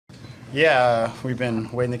Yeah, we've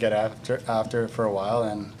been waiting to get after it for a while,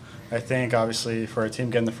 and I think obviously for our team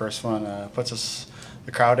getting the first one puts us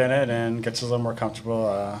the crowd in it and gets us a little more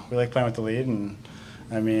comfortable. We like playing with the lead, and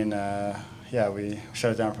I mean, yeah, we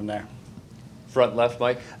shut it down from there. Front left,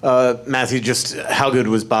 Mike. Matthew, just how good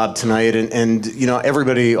was Bob tonight? And you know,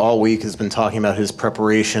 everybody all week has been talking about his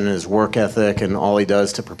preparation, his work ethic, and all he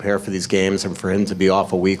does to prepare for these games, and for him to be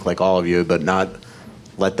off a week like all of you, but not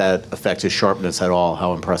let that affect his sharpness at all.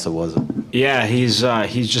 How impressive was it? Yeah, he's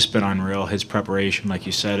just been unreal. His preparation, like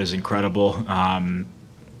you said, is incredible. You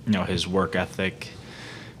know, his work ethic,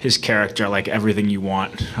 his character, like everything you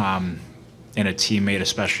want in a teammate,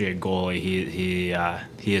 especially a goalie.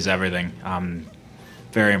 He is everything.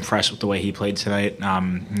 Very impressed with the way he played tonight.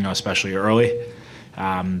 You know, especially early.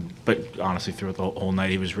 But honestly, throughout the whole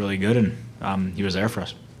night, he was really good, and he was there for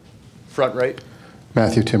us. Front right.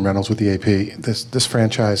 Matthew, Tim Reynolds with the AP. This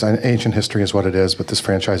franchise, ancient history is what it is, but this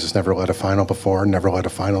franchise has never led a final before, never led a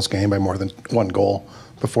finals game by more than one goal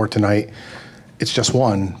before tonight. It's just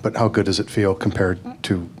one, but how good does it feel compared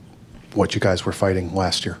to what you guys were fighting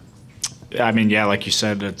last year? I mean, yeah, like you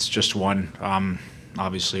said, it's just one.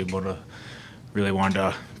 Obviously, really wanted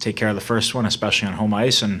to take care of the first one, especially on home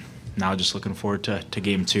ice, and now just looking forward to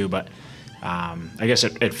game two. But I guess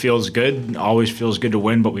it feels good. Always feels good to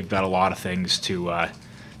win, but we've got a lot of things to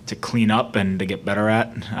clean up and to get better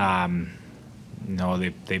at. You know,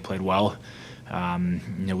 they played well.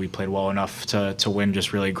 You know, we played well enough to win.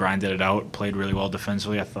 Just really grinded it out. Played really well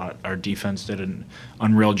defensively. I thought our defense did an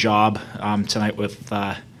unreal job tonight with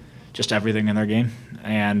just everything in their game.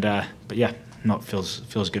 And but yeah, no, it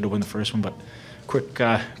feels good to win the first one. But quick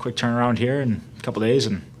turnaround here in a couple days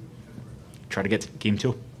and try to get to game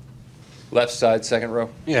two. Left side, second row.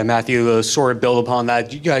 Yeah, Matthew, sort of build upon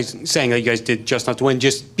that. You guys saying that you guys did just enough to win,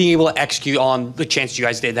 just being able to execute on the chances you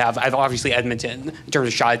guys did have. I've obviously Edmonton, in terms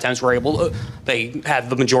of shot attempts, were able to, they had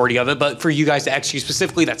the majority of it, but for you guys to execute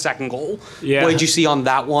specifically that second goal, yeah. What did you see on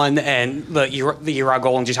that one and the Ura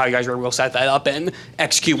goal and just how you guys were able to set that up and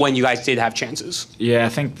execute when you guys did have chances? Yeah, I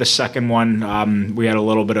think the second one, we had a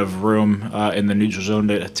little bit of room in the neutral zone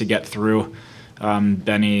to get through.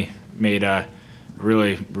 Benny made a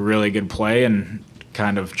really good play and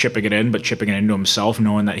kind of chipping it into himself,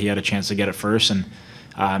 knowing that he had a chance to get it first,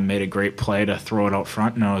 and made a great play to throw it out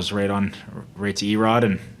front, and it was right to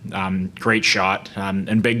Erod, and great shot,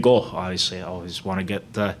 and big goal. Obviously, I always want to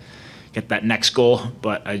get that next goal,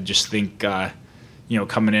 but I just think you know,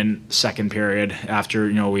 coming in second period after,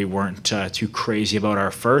 you know, we weren't too crazy about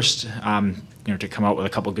our first, you know, to come out with a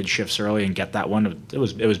couple good shifts early and get that one, it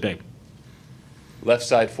was big. Left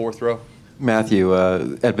side, fourth row. Matthew,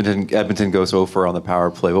 Edmonton goes 0 on the power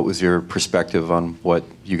play. What was your perspective on what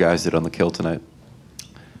you guys did on the kill tonight?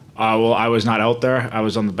 Well, I was not out there. I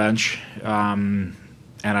was on the bench, and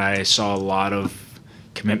I saw a lot of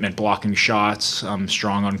commitment, blocking shots,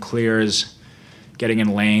 strong on clears, getting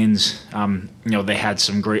in lanes. You know, they had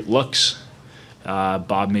some great looks.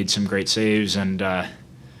 Bob made some great saves, and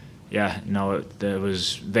yeah, no,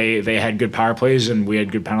 they had good power plays and we had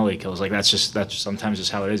good penalty kills. Like that's sometimes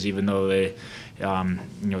just how it is. Even though they, you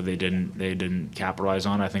know, they didn't capitalize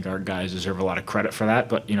on it. I think our guys deserve a lot of credit for that.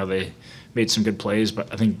 But you know, they made some good plays.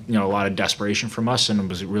 But I think, you know, a lot of desperation from us, and it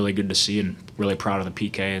was really good to see. And really proud of the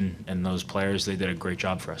PK and those players. They did a great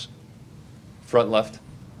job for us. Front left,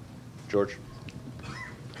 George.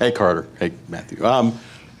 Hey Carter. Hey Matthew.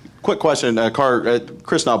 Quick question,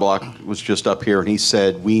 Chris Knobloch was just up here and he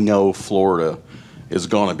said, we know Florida is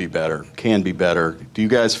going to be better, can be better. Do you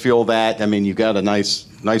guys feel that? I mean, you got a nice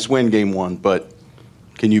win game one, but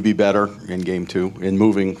can you be better in game two in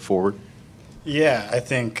moving forward? Yeah, I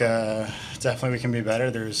think definitely we can be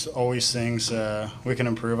better. There's always things we can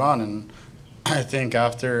improve on, and I think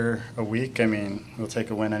after a week, I mean, we'll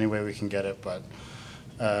take a win any way we can get it, but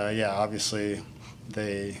yeah, obviously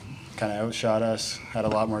they kind of outshot us, had a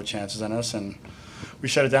lot more chances than us, and we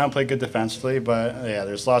shut it down, played good defensively, but yeah,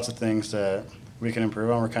 there's lots of things that we can improve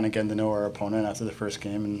on. We're kind of getting to know our opponent after the first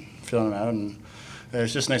game and feeling them out, and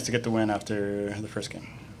it's just nice to get the win after the first game.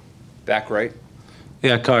 Back right.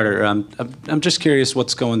 Yeah, Carter, I'm just curious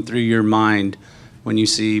what's going through your mind when you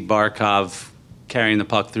see Barkov carrying the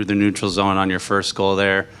puck through the neutral zone on your first goal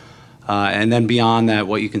there, and then beyond that,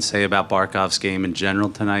 what you can say about Barkov's game in general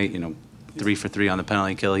tonight. You know, 3 for 3 on the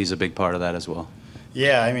penalty kill. He's a big part of that as well.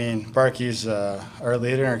 Yeah, I mean, Barkey's our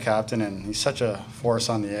leader and our captain, and he's such a force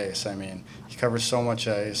on the ice. I mean, he covers so much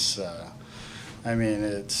ice. I mean,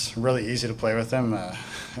 it's really easy to play with him.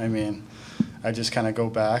 I mean, I just kind of go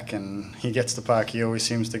back, and he gets the puck. He always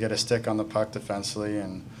seems to get a stick on the puck defensively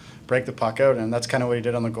and break the puck out, and that's kind of what he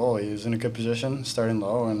did on the goal. He was in a good position, starting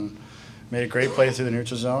low, and made a great play through the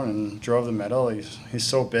neutral zone and drove the middle. He's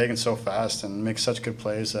so big and so fast and makes such good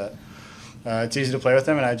plays that it's easy to play with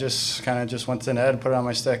him. And I just kind of just went to the net and put it on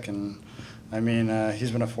my stick. And I mean,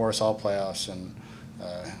 he's been a force all playoffs, and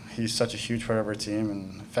he's such a huge part of our team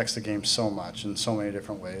and affects the game so much in so many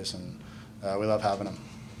different ways. And we love having him.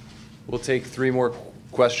 We'll take 3 more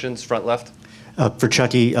questions, front left. For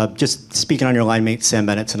Chucky, just speaking on your line mate, Sam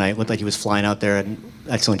Bennett, tonight, looked like he was flying out there. An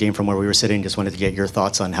excellent game from where we were sitting. Just wanted to get your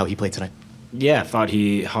thoughts on how he played tonight. Yeah, thought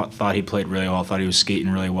he played really well. Thought he was skating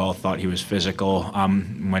really well. Thought he was physical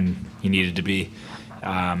when he needed to be.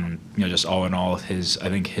 Just all in all, I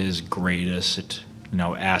think his greatest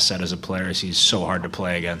asset as a player is he's so hard to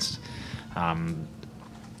play against. I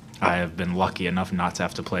have been lucky enough not to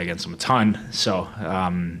have to play against him a ton. So,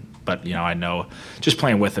 but I know just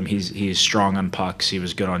playing with him, he's strong on pucks. He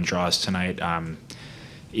was good on draws tonight.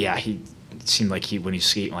 It seemed like when he's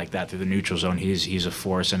skating like that through the neutral zone, he's a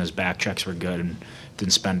force, and his back checks were good, and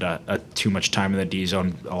didn't spend too much time in the D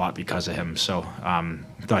zone a lot because of him. So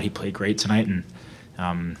thought he played great tonight,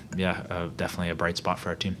 and definitely a bright spot for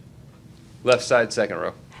our team. Left side, second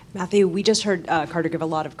row. Matthew, we just heard Carter give a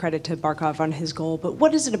lot of credit to Barkov on his goal, but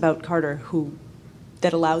what is it about Carter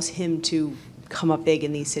that allows him to come up big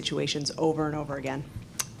in these situations over and over again?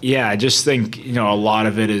 Yeah, I just think a lot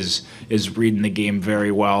of it is reading the game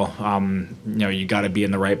very well. You got to be in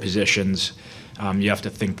the right positions. You have to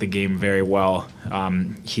think the game very well.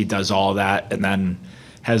 He does all that, and then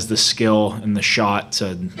has the skill and the shot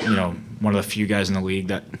to one of the few guys in the league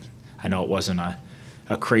that, I know it wasn't a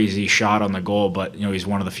crazy shot on the goal, but he's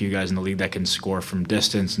one of the few guys in the league that can score from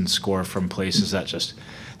distance and score from places that just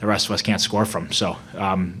the rest of us can't score from. So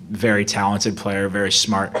very talented player, very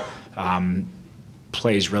smart.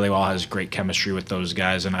 Plays really well, has great chemistry with those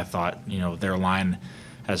guys, and I thought their line,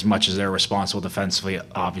 as much as they're responsible defensively,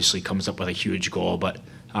 obviously comes up with a huge goal, but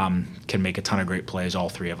can make a ton of great plays, all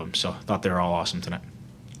 3 of them. So I thought they were all awesome tonight.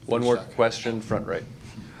 One more question, front right.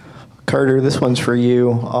 Carter, this one's for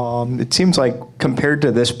you. It seems like compared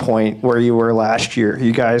to this point where you were last year,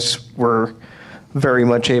 you guys were very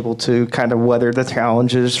much able to kind of weather the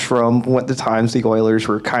challenges from what the times the Oilers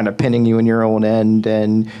were kind of pinning you in your own end,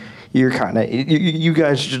 and you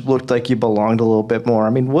guys just looked like you belonged a little bit more. I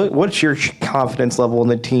mean, what's your confidence level in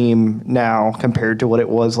the team now compared to what it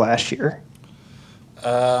was last year?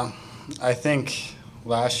 I think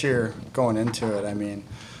last year going into it, I mean,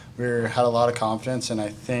 we had a lot of confidence, and I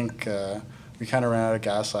think we kind of ran out of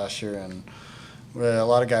gas last year, and a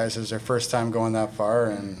lot of guys, it was their first time going that far,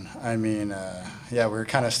 and I mean, we were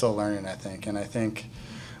kind of still learning, I think, and I think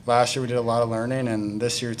last year we did a lot of learning, and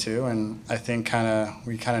this year too, and I think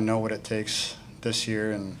we kind of know what it takes this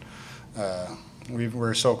year, and we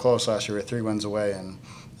were so close last year. We were 3 wins away, and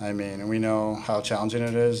I mean, we know how challenging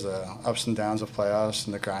it is, the ups and downs of playoffs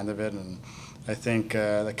and the grind of it, and I think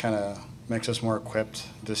that kind of makes us more equipped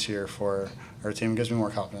this year for our team. It gives me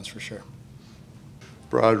more confidence for sure.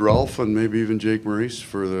 Brad Ralph and maybe even Jake Maurice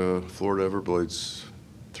for the Florida Everblades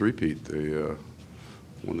three-peat. They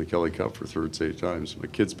won the Kelly Cup for 3rd straight times. My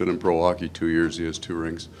kid's been in pro hockey 2 years. He has 2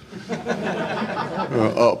 rings.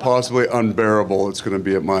 Possibly unbearable it's going to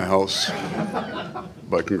be at my house.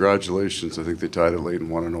 But congratulations. I think they tied it late and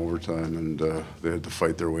won in overtime, and they had to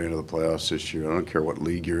fight their way into the playoffs this year. I don't care what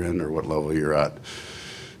league you're in or what level you're at.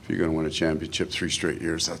 If you're going to win a championship 3 straight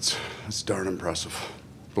years, that's darn impressive.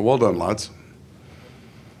 But well done, lads.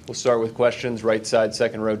 We'll start with questions. Right side,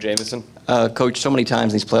 second row, Jamison. Coach, so many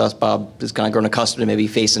times in these playoffs, Bob has kind of grown accustomed to maybe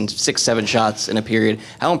facing 6, 7 shots in a period.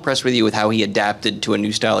 How impressed were you with how he adapted to a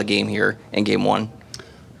new style of game here in Game 1?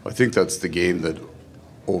 I think that's the game that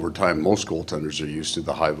over time most goaltenders are used to,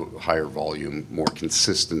 the higher volume, more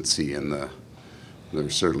consistency, and there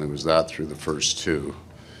certainly was that through the first 2.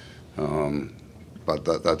 But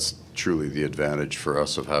that's truly the advantage for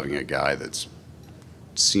us of having a guy that's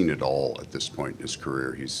seen it all at this point in his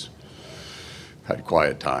career. He's had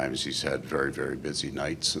quiet times, he's had very, very busy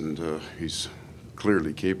nights, and he's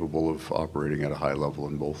clearly capable of operating at a high level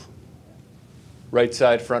in both. Right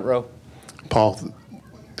side, front row. Paul,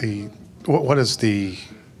 what is the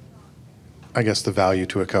value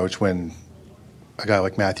to a coach when a guy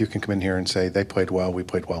like Matthew can come in here and say, they played well, we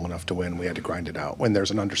played well enough to win, we had to grind it out, when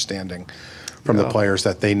there's an understanding from the players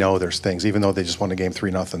that they know there's things, even though they just won a game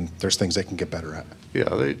 3-0, there's things they can get better at.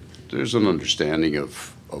 Yeah, there's an understanding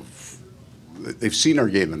of they've seen our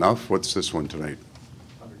game enough. What's this one tonight?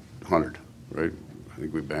 100, right? I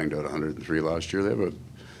think we banged out 103 last year. They've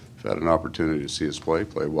had an opportunity to see us play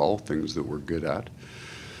well, things that we're good at.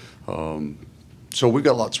 So we've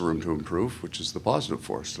got lots of room to improve, which is the positive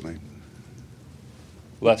for us tonight.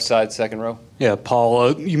 Left side, second row. Yeah,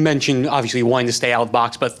 Paul, you mentioned obviously wanting to stay out of the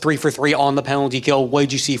box, but 3 for 3 on the penalty kill. What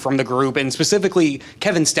did you see from the group, and specifically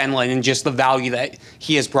Kevin Stenlin, and just the value that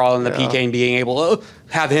he has brought in the PK and being able to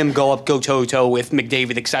have him go toe-to-toe with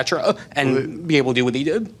McDavid, et cetera, and be able to do what he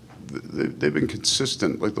did? They've been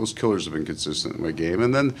consistent. Like, those killers have been consistent in my game.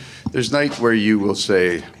 And then there's nights where you will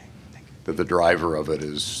say that the driver of it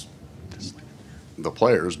is the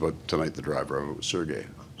players, but tonight the driver of it was Sergei.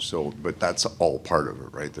 So, but that's all part of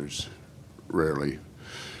it, right? There's rarely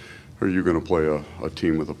are you going to play a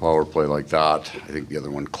team with a power play like that. I think the other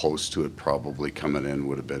one close to it probably coming in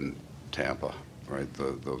would have been Tampa, right?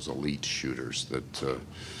 Those elite shooters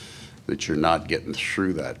that you're not getting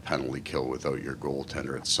through that penalty kill without your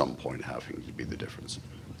goaltender at some point having to be the difference.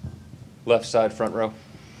 Left side, front row.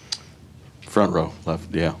 Front row,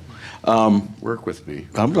 left, yeah. Work with me.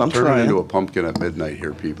 I'm turning trying. into a pumpkin at midnight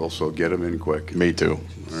here, people, so get them in quick. Me too.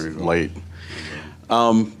 There you go. Late.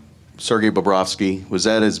 Sergei Bobrovsky, was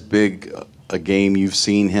that as big a game you've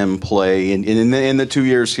seen him play in the 2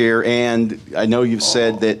 years here? And I know you've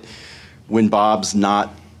said that when Bob's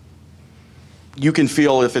not, you can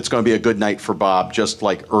feel if it's going to be a good night for Bob just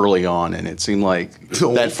like early on, and it seemed like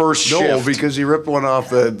that first shift. No, because he ripped one off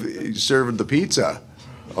serving the pizza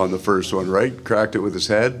on the first one, right? Cracked it with his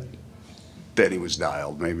head. Then he was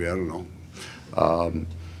dialed, maybe, I don't know.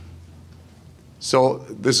 So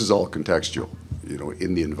this is all contextual. You know,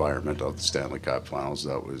 in the environment of the Stanley Cup Finals,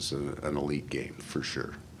 that was an elite game for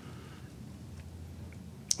sure.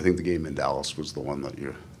 I think the game in Dallas was the one that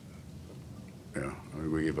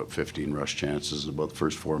we gave up 15 rush chances in about the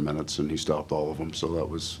first 4 minutes, and he stopped all of them. So that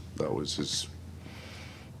was his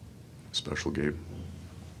special game.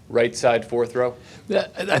 Right side, fourth row.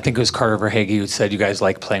 I think it was Carter Verhaeghe who said you guys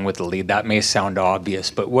like playing with the lead. That may sound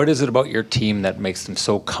obvious, but what is it about your team that makes them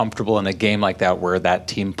so comfortable in a game like that where that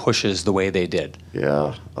team pushes the way they did?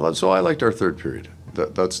 Yeah, so I liked our third period.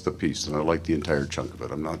 That's the piece, and I liked the entire chunk of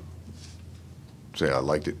it. I'm not saying I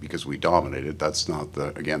liked it because we dominated. That's not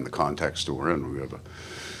the context that we're in. We have a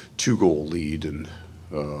 2-goal lead, and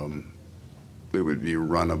it would be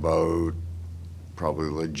run about probably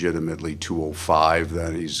legitimately 205.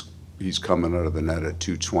 Then he's coming out of the net at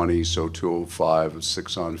 220, so 205 is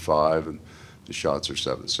 6-on-5, and the shots are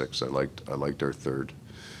 7-6. I liked our third,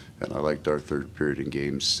 and I liked our third period in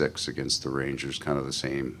Game 6 against the Rangers. Kind of the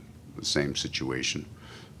same situation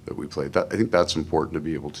that we played. I think that's important to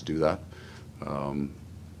be able to do that,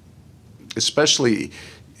 especially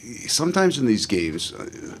sometimes in these games,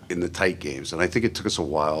 in the tight games. And I think it took us a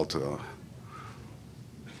while to.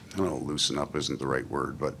 I don't know, loosen up isn't the right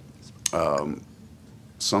word, but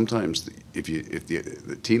sometimes if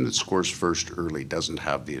the team that scores first early doesn't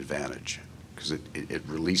have the advantage, because it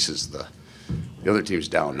releases the other team's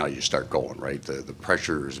down, now you start going, right? The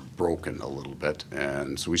pressure is broken a little bit,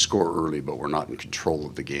 and so we score early, but we're not in control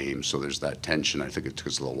of the game, so there's that tension. I think it took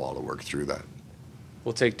us a little while to work through that.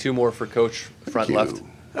 We'll take 2 more for Coach, front left.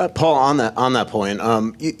 Paul, on that point,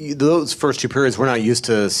 those first 2 periods, we're not used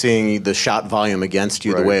to seeing the shot volume against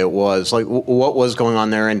you the way it was. Like, what was going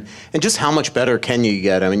on there, and just how much better can you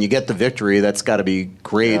get? I mean, you get the victory. That's got to be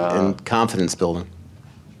great and confidence building.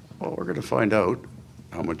 Well, we're going to find out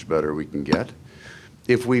how much better we can get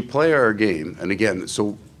if we play our game. And again,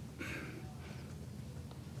 so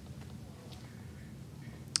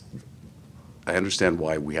I understand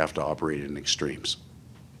why we have to operate in extremes.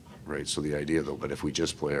 Right, so the idea though, but if we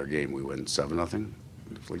just play our game, we win 7-0.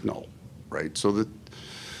 It's like no, right? So that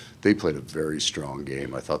they played a very strong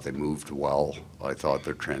game. I thought they moved well. I thought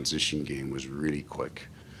their transition game was really quick.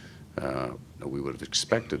 We would have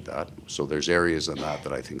expected that. So there's areas in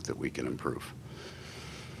that I think that we can improve.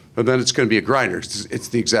 And then it's going to be a grinder. It's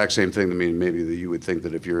the exact same thing. I mean, maybe that you would think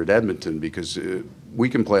that if you're at Edmonton, because we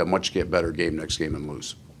can play a much better game next game and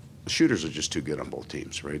lose. The shooters are just too good on both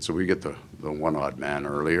teams, right? So we get the one odd man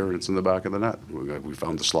earlier, and it's in the back of the net. We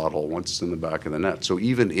found the slot hole once, it's in the back of the net. So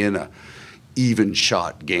even in a even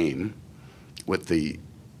shot game with the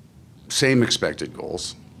same expected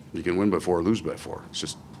goals, you can win by 4 or lose by 4. It's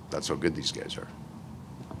just, that's how good these guys are.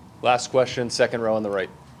 Last question, second row on the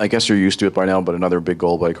right. I guess you're used to it by now, but another big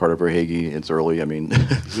goal by Carter Verhaeghe. It's early, I mean.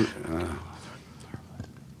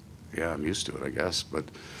 Yeah, I'm used to it, I guess, but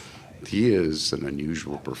he is an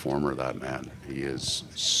unusual performer, that man. He is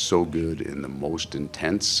so good in the most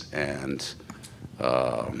intense and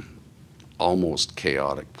almost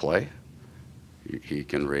chaotic play. He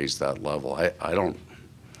can raise that level. I don't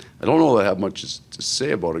know that I have much to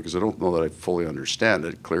say about it because I don't know that I fully understand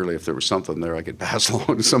it. Clearly, if there was something there I could pass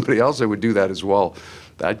along to somebody else, I would do that as well.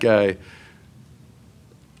 That guy's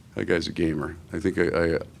a gamer. I think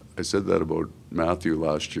I said that about Matthew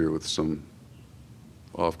last year with some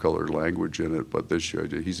off-color language in it, but this year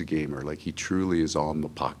he's a gamer. Like, he truly is on the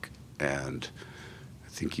puck, and I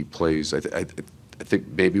think he plays. I think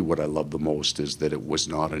maybe what I love the most is that it was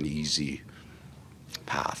not an easy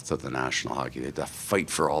path to the National Hockey. They had to fight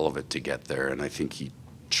for all of it to get there, and I think he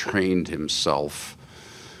trained himself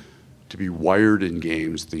to be wired in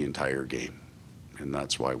games the entire game. And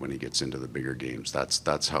that's why when he gets into the bigger games,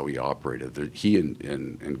 that's how he operated. He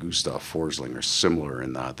and Gustav Forsling are similar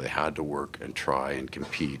in that they had to work and try and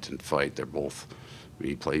compete and fight. They're both,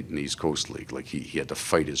 he played in the East Coast League. Like, he had to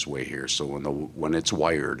fight his way here. So when it's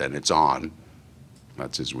wired and it's on,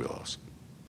 that's his wheelhouse.